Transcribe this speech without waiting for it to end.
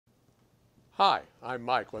Hi, I'm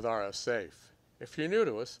Mike with RF Safe. If you're new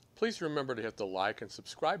to us, please remember to hit the like and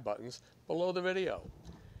subscribe buttons below the video.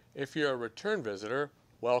 If you're a return visitor,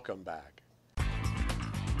 welcome back.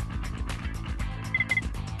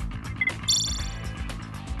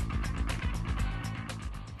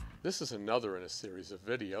 This is another in a series of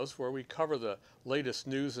videos where we cover the latest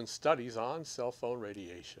news and studies on cell phone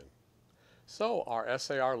radiation. So, are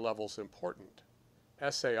SAR levels important?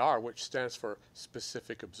 SAR, which stands for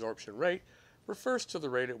specific absorption rate, refers to the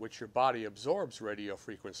rate at which your body absorbs radio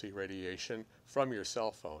frequency radiation from your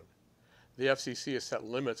cell phone. The FCC has set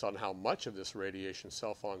limits on how much of this radiation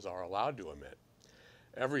cell phones are allowed to emit.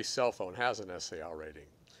 Every cell phone has an SAR rating,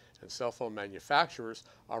 and cell phone manufacturers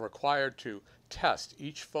are required to test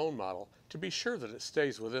each phone model to be sure that it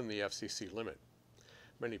stays within the FCC limit.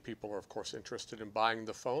 Many people are, of course, interested in buying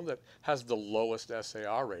the phone that has the lowest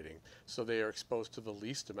SAR rating, so they are exposed to the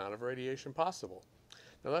least amount of radiation possible.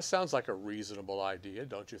 Now that sounds like a reasonable idea,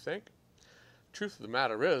 don't you think? Truth of the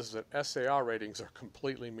matter is that SAR ratings are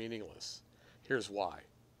completely meaningless. Here's why.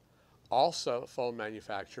 All cell phone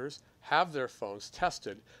manufacturers have their phones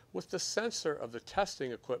tested with the sensor of the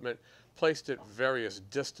testing equipment placed at various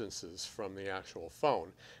distances from the actual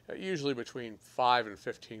phone, usually between 5 and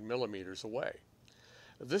 15 millimeters away.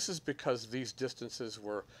 This is because these distances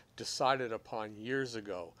were decided upon years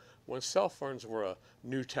ago when cell phones were a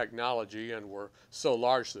new technology and were so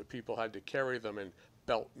large that people had to carry them in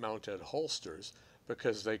belt-mounted holsters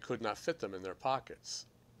because they could not fit them in their pockets.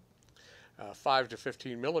 5 to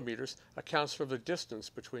 15 millimeters accounts for the distance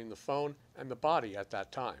between the phone and the body at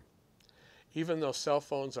that time. Even though cell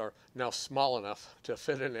phones are now small enough to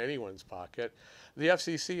fit in anyone's pocket, the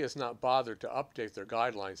FCC has not bothered to update their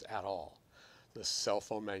guidelines at all. The cell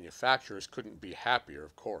phone manufacturers couldn't be happier,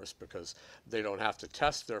 of course, because they don't have to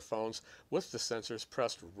test their phones with the sensors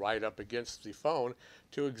pressed right up against the phone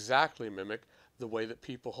to exactly mimic the way that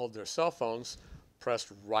people hold their cell phones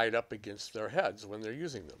pressed right up against their heads when they're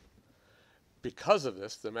using them. Because of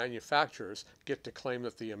this, the manufacturers get to claim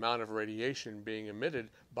that the amount of radiation being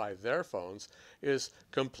emitted by their phones is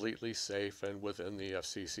completely safe and within the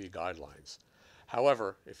FCC guidelines.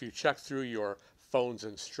 However, if you check through your phone's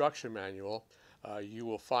instruction manual, you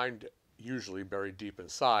will find, usually buried deep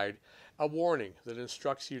inside, a warning that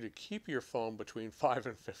instructs you to keep your phone between 5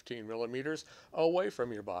 and 15 millimeters away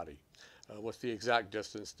from your body, with the exact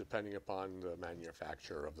distance depending upon the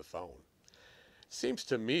manufacturer of the phone. It seems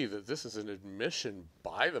to me that this is an admission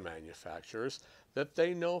by the manufacturers that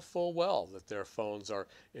they know full well that their phones are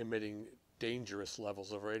emitting dangerous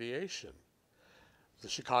levels of radiation. The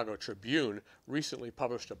Chicago Tribune recently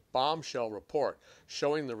published a bombshell report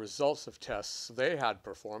showing the results of tests they had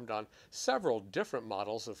performed on several different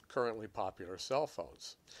models of currently popular cell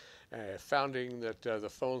phones, finding that the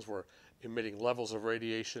phones were emitting levels of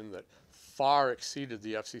radiation that far exceeded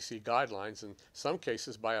the FCC guidelines, in some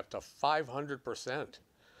cases by up to 500%.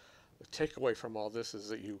 The takeaway from all this is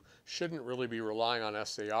that you shouldn't really be relying on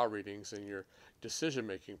SAR readings in your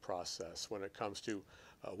decision-making process when it comes to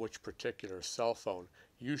which particular cell phone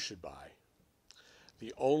you should buy.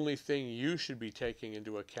 The only thing you should be taking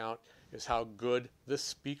into account is how good the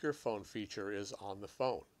speakerphone feature is on the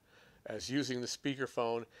phone, as using the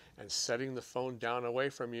speakerphone and setting the phone down away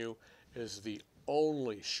from you is the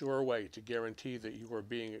only sure way to guarantee that you are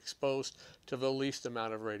being exposed to the least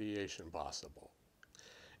amount of radiation possible.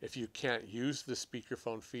 If you can't use the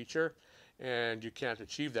speakerphone feature and you can't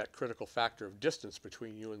achieve that critical factor of distance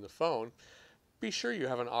between you and the phone, be sure you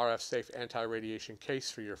have an RF Safe anti-radiation case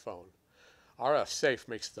for your phone. RF Safe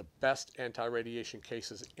makes the best anti-radiation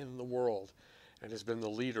cases in the world and has been the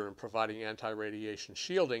leader in providing anti-radiation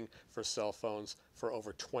shielding for cell phones for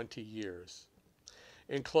over 20 years.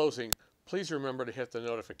 In closing, please remember to hit the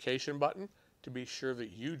notification button to be sure that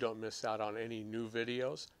you don't miss out on any new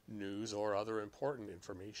videos, news, or other important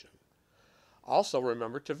information. Also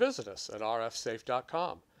remember to visit us at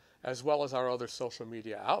rfsafe.com, as well as our other social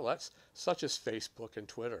media outlets such as Facebook and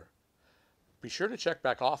Twitter. Be sure to check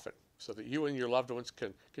back often so that you and your loved ones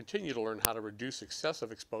can continue to learn how to reduce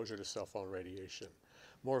excessive exposure to cell phone radiation.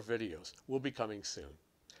 More videos will be coming soon.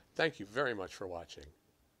 Thank you very much for watching.